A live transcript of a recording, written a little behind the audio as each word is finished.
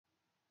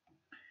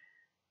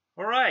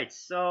All right,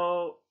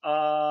 so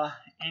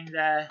in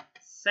the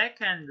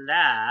second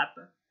lab,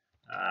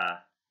 uh,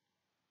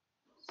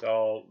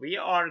 so we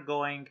are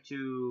going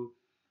to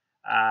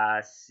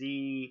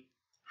see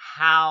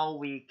how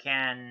we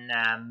can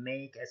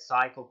make a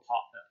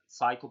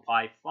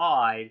CyclePy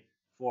file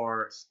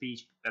for a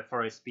speech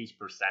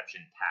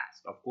perception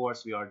task. Of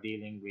course, we are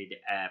dealing with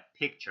a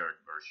pictured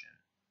version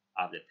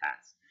of the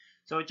task.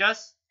 So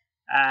just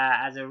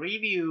as a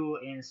review,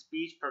 in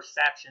speech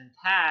perception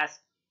task,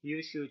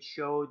 you should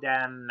show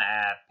them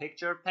a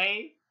picture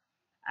page,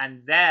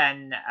 and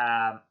then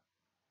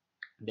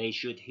they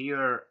should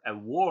hear a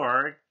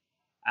word,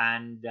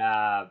 and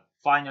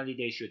finally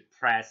they should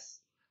press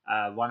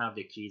one of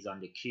the keys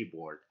on the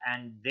keyboard,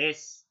 and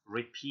this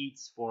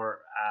repeats for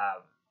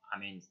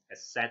a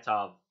set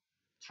of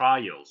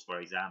trials,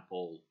 for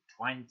example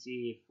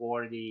 20,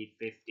 40,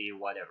 50,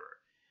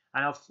 whatever.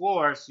 And of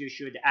course you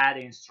should add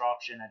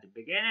instruction at the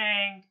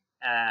beginning,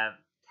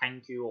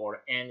 thank you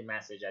or end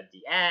message at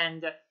the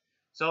end.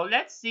 So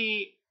let's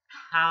see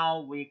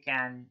how we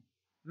can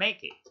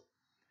make it.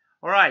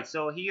 All right,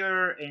 so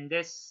here in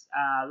this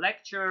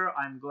lecture,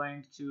 I'm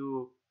going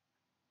to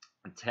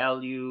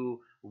tell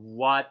you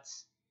what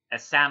a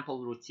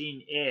sample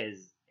routine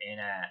is in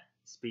a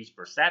speech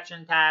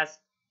perception task,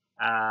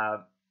 uh,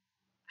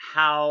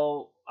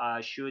 how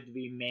should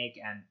we make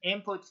an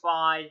input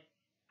file,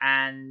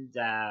 and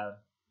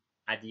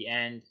at the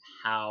end,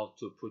 how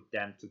to put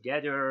them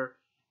together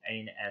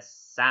in a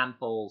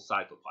sample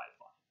CyclePy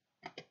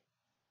file.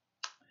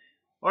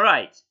 All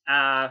right,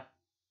 a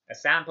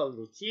sample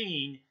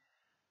routine.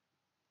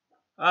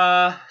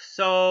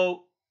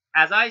 So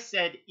as I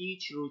said,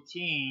 each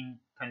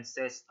routine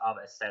consists of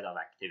a set of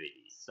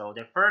activities. So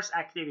the first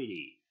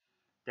activity,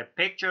 the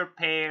picture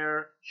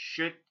pair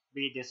should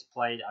be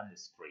displayed on the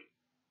screen.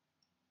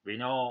 We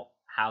know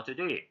how to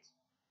do it.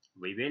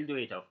 We will do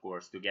it, of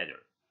course,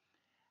 together.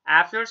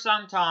 After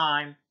some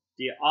time,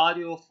 the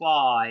audio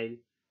file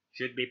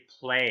should be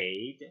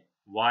played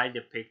while the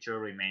picture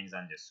remains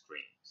on the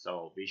screen.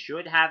 So we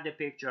should have the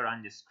picture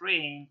on the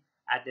screen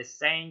at the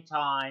same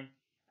time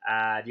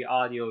the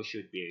audio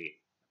should be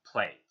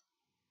played.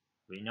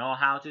 We know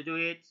how to do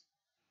it.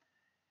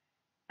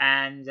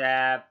 And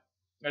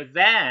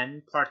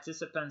then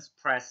participants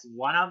press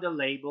one of the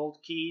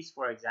labeled keys,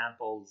 for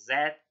example,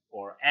 Z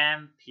or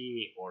M,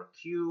 P, or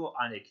Q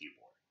on the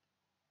keyboard.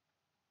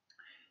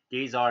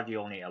 These are the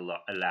only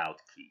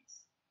allowed keys.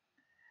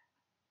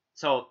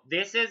 So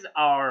this is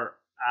our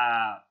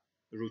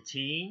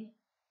routine.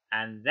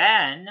 And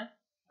then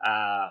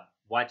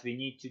what we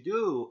need to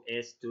do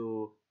is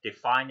to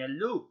define a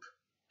loop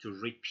to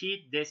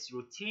repeat this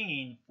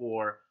routine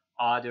for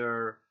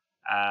other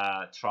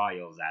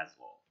trials as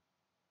well.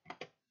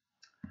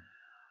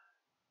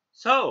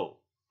 So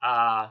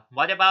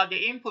what about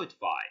the input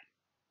file?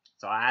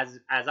 So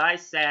as I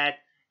said,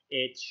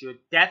 it should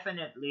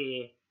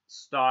definitely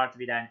start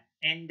with an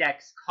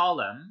index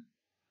column,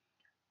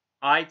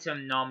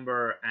 item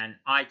number, and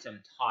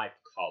item type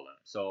column.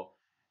 So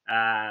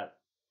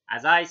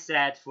as I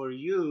said, for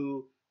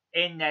you,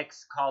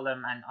 index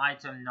column and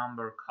item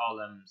number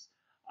columns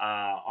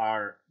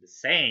are the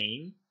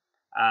same.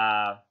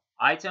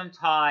 Item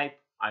type,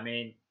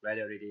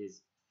 whether it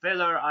is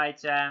filler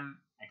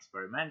item,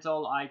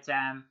 experimental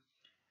item,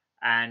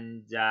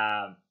 and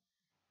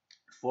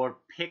for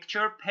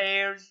picture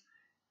pairs,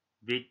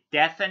 we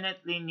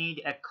definitely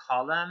need a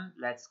column.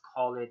 Let's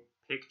call it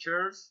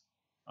pictures.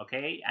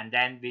 Okay, and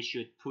then we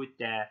should put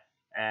the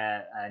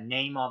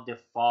name of the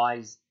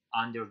files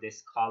under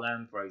this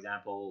column. For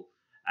example,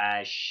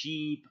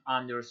 sheep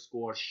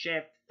underscore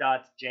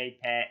ship.jpg,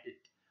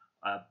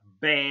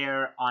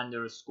 bear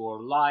underscore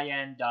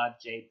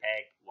lion.jpg,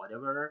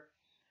 whatever.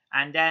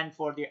 And then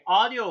for the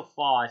audio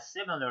file,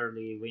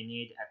 similarly, we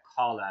need a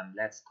column.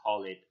 Let's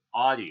call it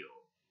audio.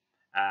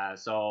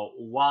 So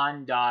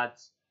 1.wave,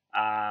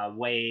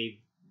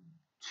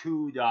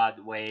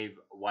 2.wave,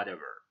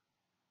 whatever.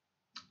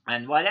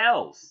 And what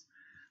else?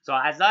 So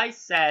as I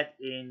said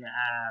in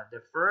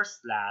the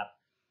first lab,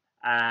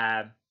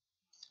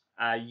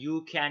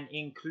 you can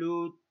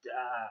include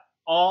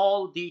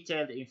all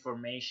detailed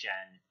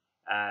information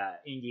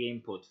in the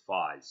input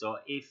file. So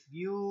if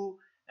you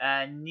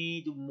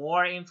need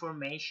more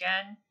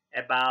information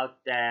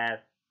about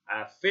the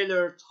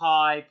filler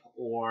type,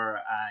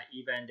 or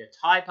even the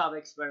type of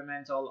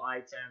experimental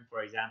item,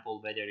 for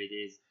example, whether it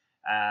is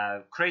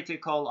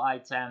critical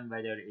item,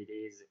 whether it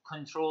is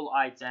control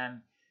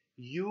item,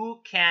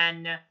 you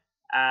can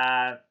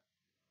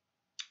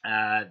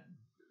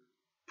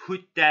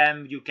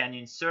you can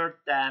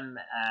insert them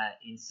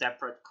in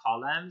separate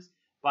columns,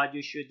 but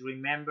you should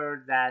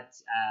remember that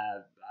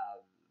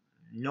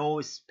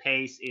no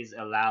space is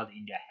allowed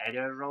in the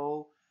header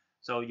row,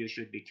 so you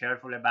should be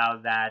careful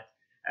about that.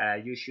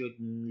 You should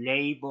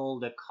label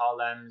the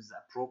columns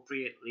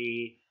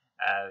appropriately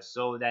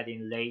so that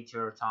in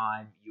later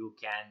time you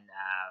can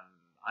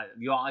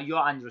you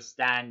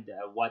understand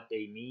what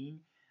they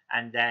mean,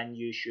 and then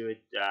you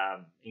should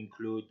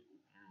include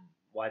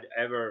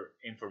whatever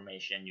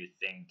information you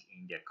think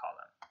in the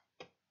column.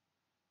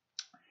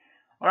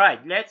 All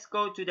right, let's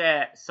go to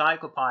the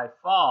CyclePy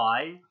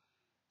file.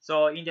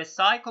 So in the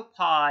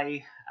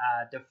CyclePy,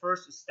 the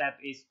first step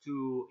is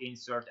to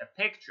insert a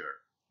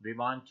picture. We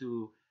want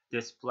to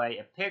display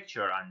a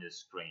picture on the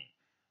screen.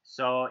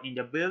 So in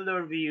the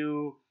builder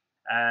view,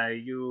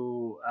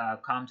 you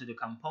come to the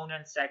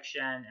component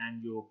section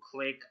and you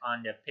click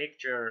on the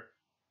picture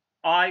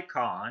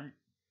icon,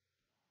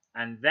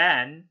 and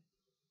then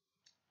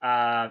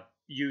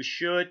you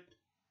should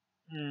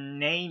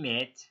name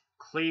it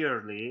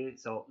clearly.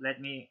 So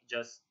let me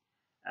just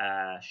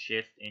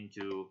shift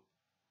into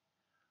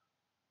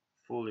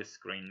full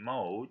screen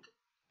mode.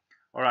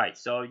 All right,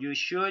 so you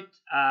should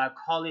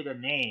call it a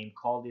name,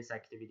 call this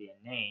activity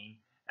a name.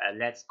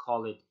 Let's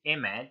call it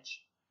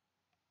image.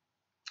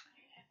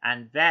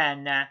 And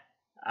then,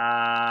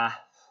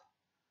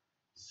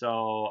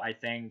 so I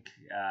think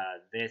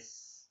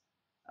this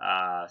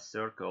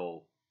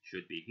circle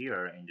should be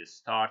here in the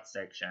start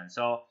section.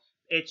 So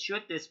it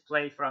should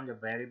display from the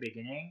very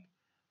beginning.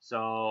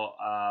 So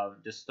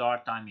the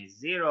start time is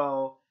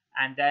 0,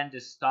 and then the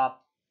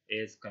stop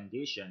is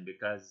condition,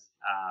 because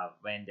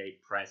when they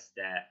press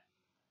the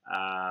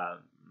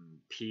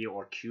P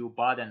or Q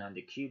button on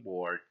the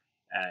keyboard,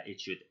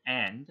 it should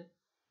end.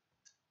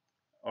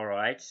 All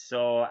right,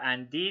 so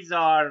and these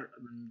are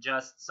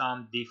just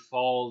some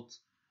default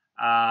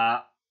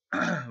uh,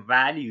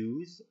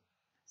 values.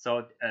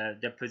 So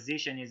the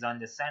position is on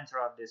the center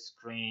of the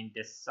screen,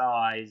 the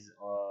size,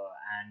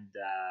 and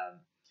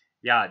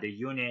yeah, the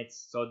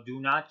units. So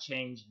do not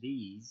change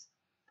these,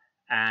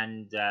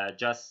 and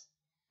just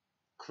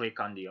click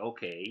on the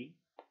OK.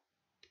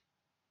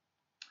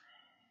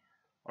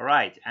 All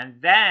right,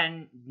 and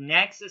then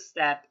next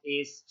step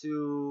is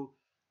to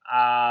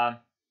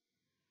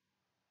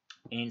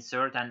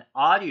insert an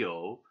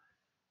audio.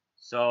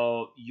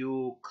 So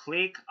you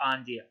click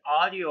on the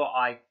audio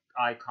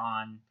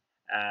icon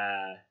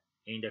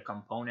in the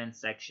component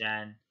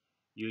section.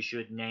 You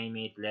should name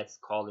it, let's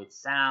call it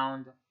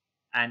sound,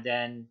 and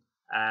then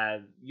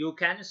you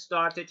can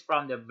start it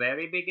from the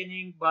very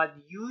beginning, but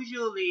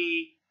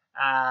usually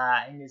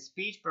in the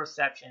speech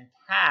perception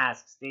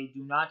tasks, they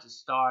do not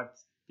start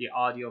the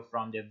audio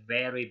from the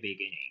very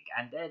beginning.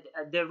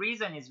 And the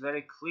reason is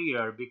very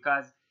clear,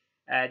 because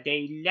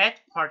they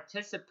let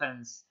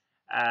participants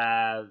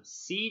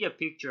see the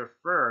picture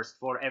first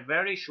for a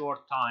very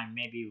short time,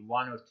 maybe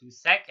 1 or 2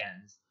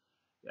 seconds,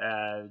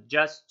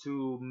 just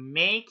to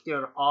make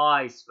their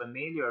eyes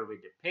familiar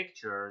with the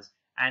pictures,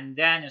 and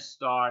then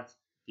start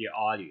the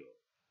audio.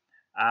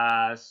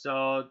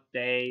 So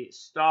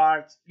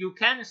you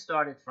can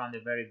start it from the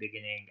very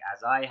beginning,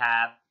 as I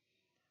have,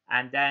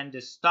 and then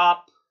the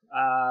stop,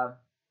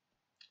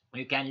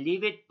 you can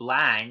leave it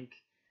blank.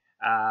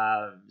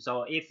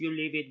 So if you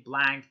leave it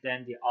blank,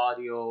 then the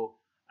audio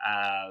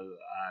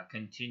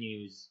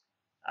continues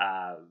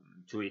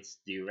to its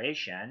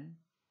duration,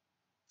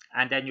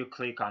 and then you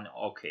click on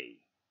OK.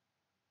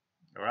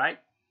 All right,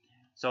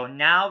 so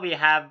now we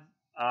have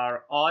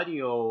our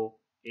audio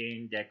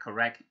in the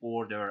correct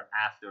order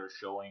after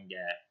showing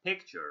the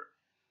picture.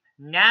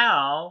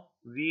 Now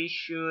we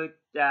should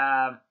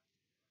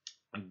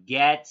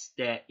get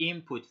the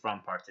input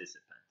from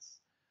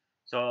participants.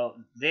 So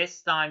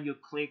this time you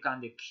click on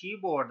the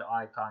keyboard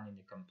icon in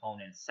the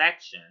component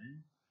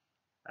section.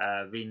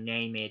 We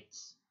name it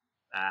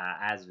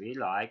as we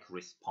like,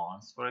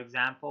 response, for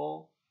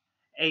example.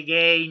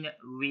 Again,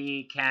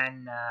 we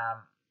can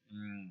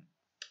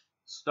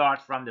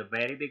start from the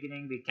very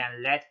beginning. We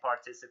can let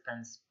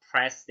participants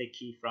press the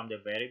key from the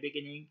very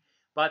beginning,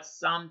 but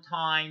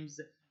sometimes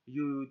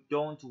you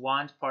don't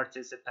want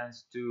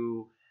participants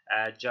to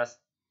just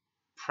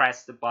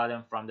press the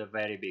button from the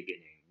very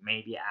beginning,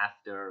 maybe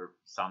after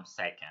some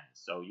seconds.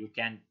 So you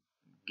can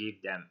give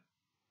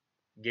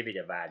it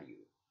a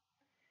value.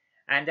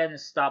 And then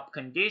stop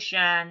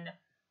condition,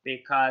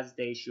 because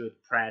they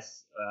should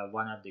press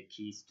one of the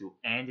keys to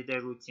end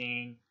the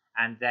routine,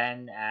 and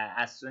then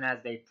as soon as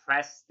they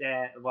press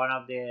one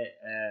of the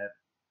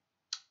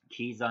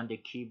keys on the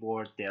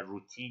keyboard, the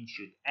routine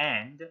should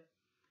end.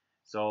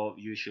 So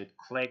you should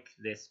click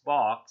this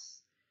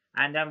box.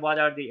 And then what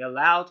are the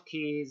allowed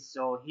keys?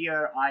 So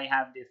here I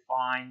have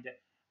defined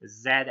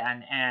Z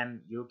and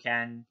M. You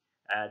can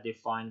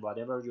define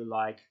whatever you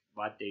like,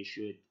 but they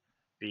should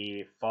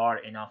be far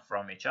enough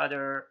from each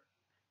other.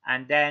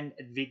 And then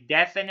we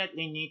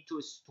definitely need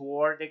to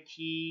store the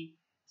key,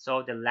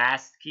 so the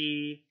last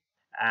key.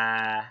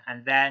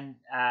 And then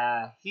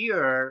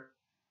here,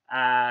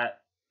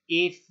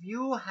 if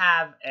you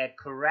have a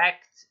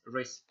correct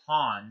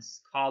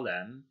response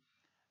column,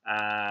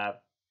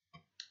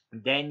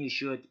 then you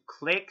should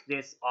click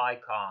this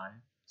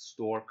icon,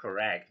 store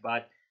correct.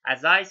 But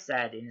as I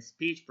said, in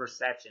speech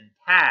perception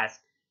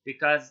task,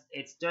 because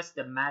it's just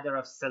a matter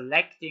of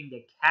selecting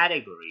the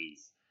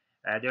categories,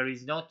 there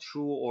is no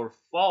true or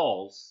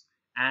false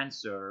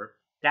answer.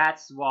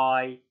 That's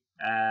why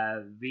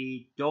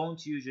we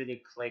don't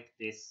usually click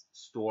this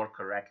store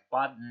correct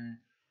button.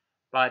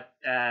 But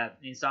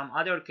in some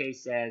other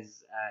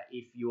cases,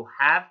 if you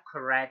have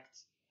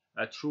correct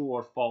true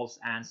or false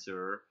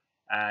answer,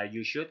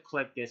 you should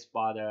click this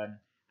button,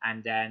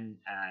 and then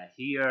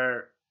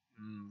here,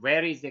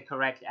 where is the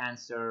correct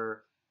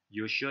answer?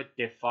 You should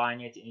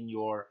define it in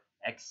your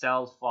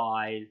Excel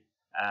file.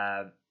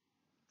 uh,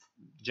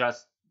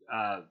 just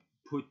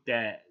put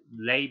the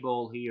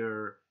label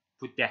here,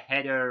 put the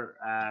header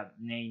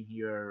name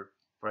here.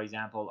 For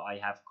example, I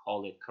have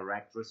called it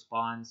correct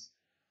response,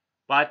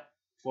 but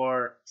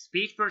for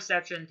speech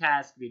perception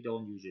task, we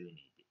don't usually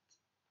need it.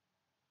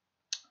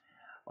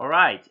 All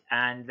right,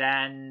 and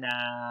then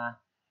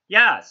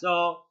yeah,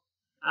 so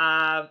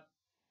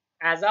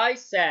as I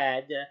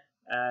said,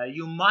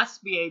 you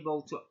must be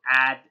able to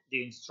add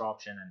the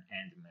instruction and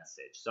end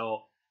message.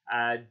 So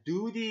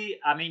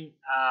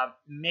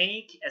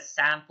make a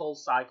sample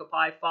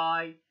CircuitPy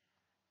file,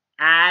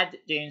 add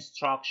the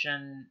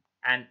instruction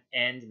and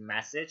end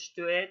message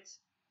to it,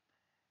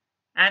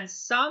 and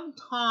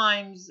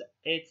sometimes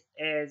it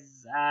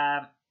is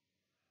a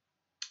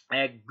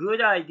good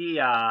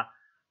idea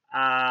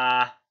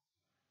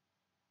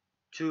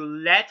to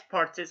let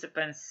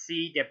participants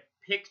see the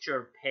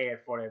picture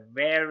pair for a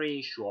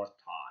very short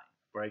time,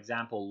 for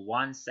example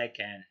 1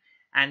 second,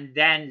 and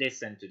then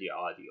listen to the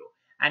audio.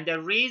 And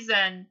the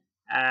reason,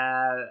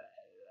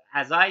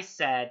 as I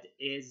said,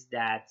 is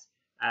that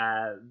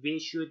we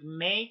should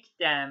make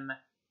them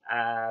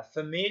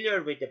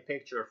familiar with the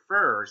picture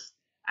first,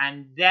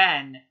 and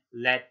then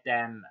let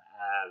them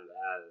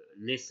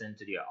listen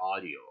to the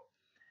audio.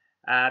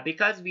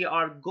 Because we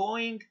are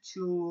going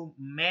to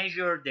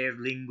measure their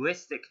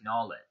linguistic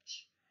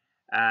knowledge.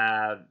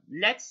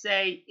 Let's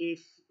say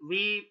if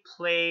we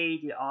play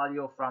the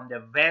audio from the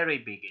very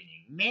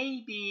beginning,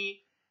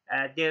 maybe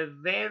the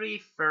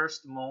very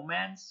first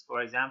moments,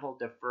 for example,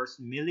 the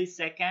first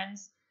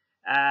milliseconds,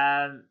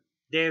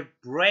 their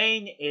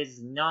brain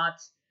is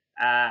not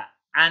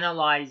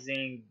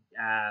analyzing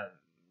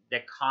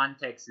the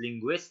context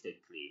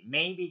linguistically.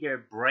 Maybe their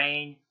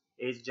brain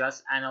is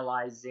just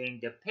analyzing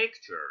the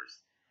pictures.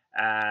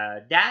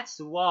 That's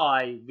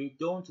why we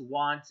don't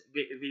want,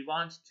 we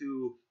want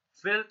to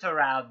filter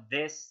out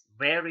this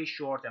very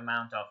short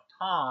amount of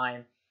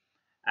time.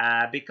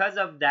 Because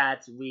of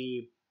that,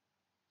 we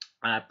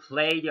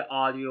play the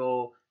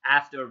audio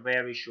after a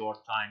very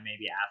short time,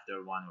 maybe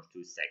after 1 or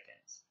 2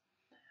 seconds.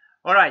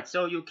 All right,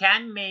 so you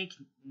can make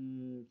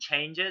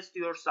changes to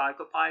your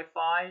CircuitPy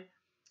file.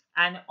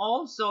 And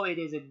also, it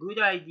is a good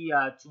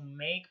idea to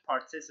make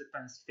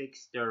participants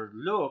fix their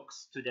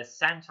looks to the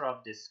center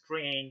of the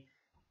screen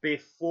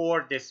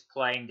before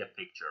displaying the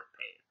picture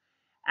pair.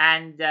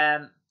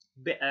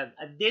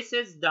 And this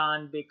is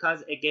done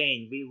because,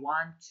 again, we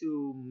want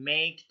to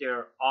make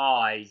their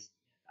eyes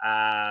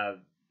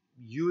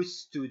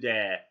used to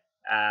the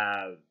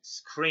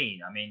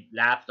screen,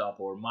 laptop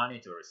or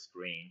monitor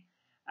screen.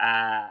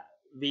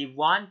 We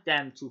want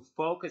them to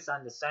focus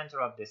on the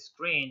center of the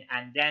screen,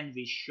 and then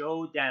we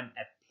show them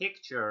a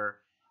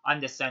picture on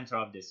the center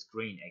of the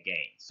screen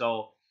again.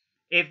 So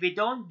if we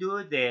don't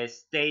do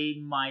this, they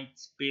might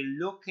be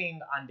looking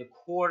on the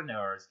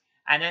corners,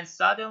 and then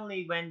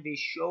suddenly when we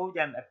show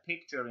them a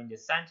picture in the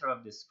center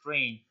of the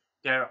screen,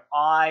 their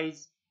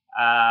eyes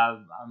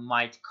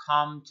might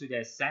come to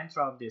the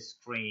center of the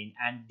screen,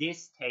 and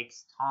this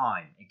takes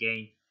time,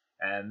 again,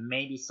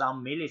 maybe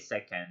some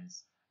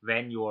milliseconds,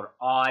 when your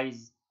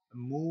eyes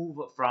move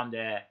from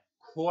the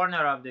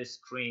corner of the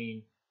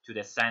screen to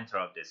the center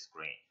of the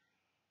screen.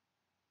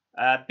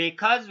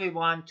 Because we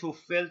want to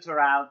filter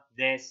out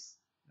this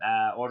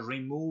or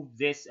remove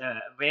this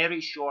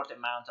very short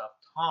amount of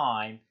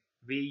time,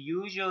 we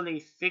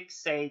usually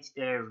fixate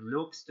their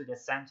looks to the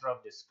center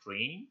of the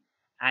screen,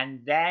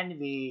 and then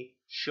we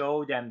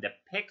show them the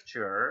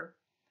picture,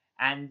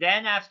 and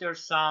then after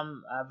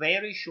some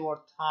very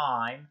short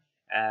time,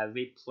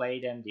 we play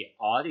them the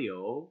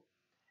audio.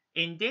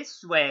 In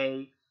this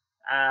way,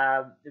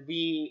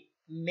 we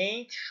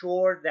make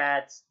sure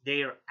that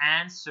their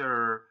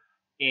answer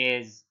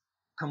is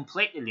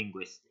completely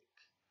linguistic.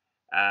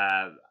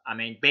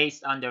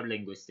 Based on their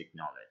linguistic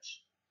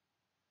knowledge.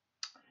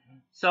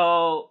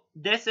 So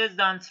this is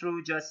done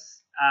through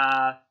just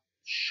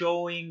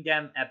showing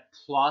them a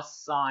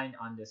plus sign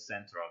on the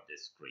center of the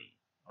screen.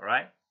 All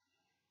right.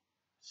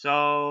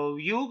 So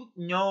you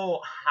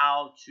know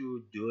how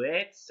to do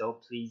it. So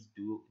please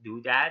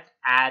do that.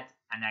 Add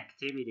an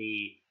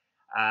activity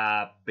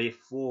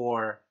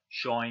before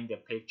showing the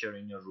picture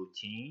in your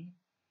routine,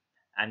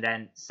 and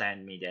then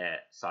send me the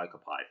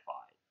CircuitPy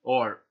file,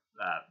 or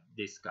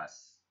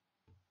discuss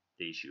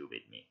the issue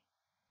with me.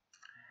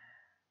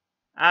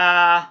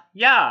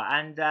 Yeah,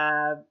 and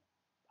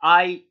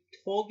I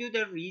told you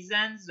the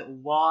reasons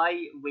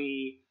why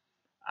we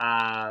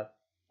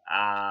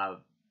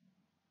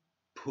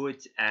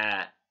put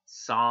a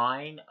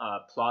sign, a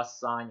plus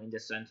sign in the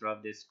center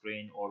of the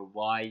screen, or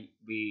why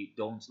we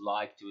don't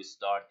like to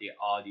start the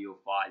audio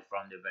file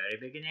from the very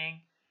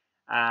beginning.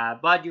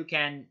 But you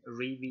can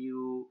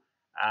review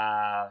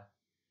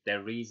the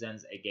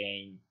reasons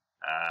again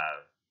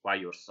by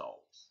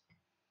yourselves.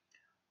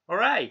 All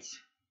right,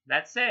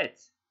 that's it.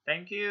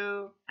 Thank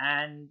you,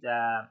 and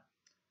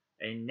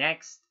in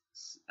next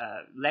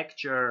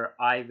lecture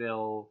I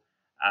will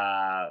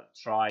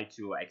try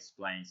to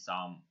explain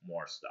some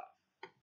more stuff.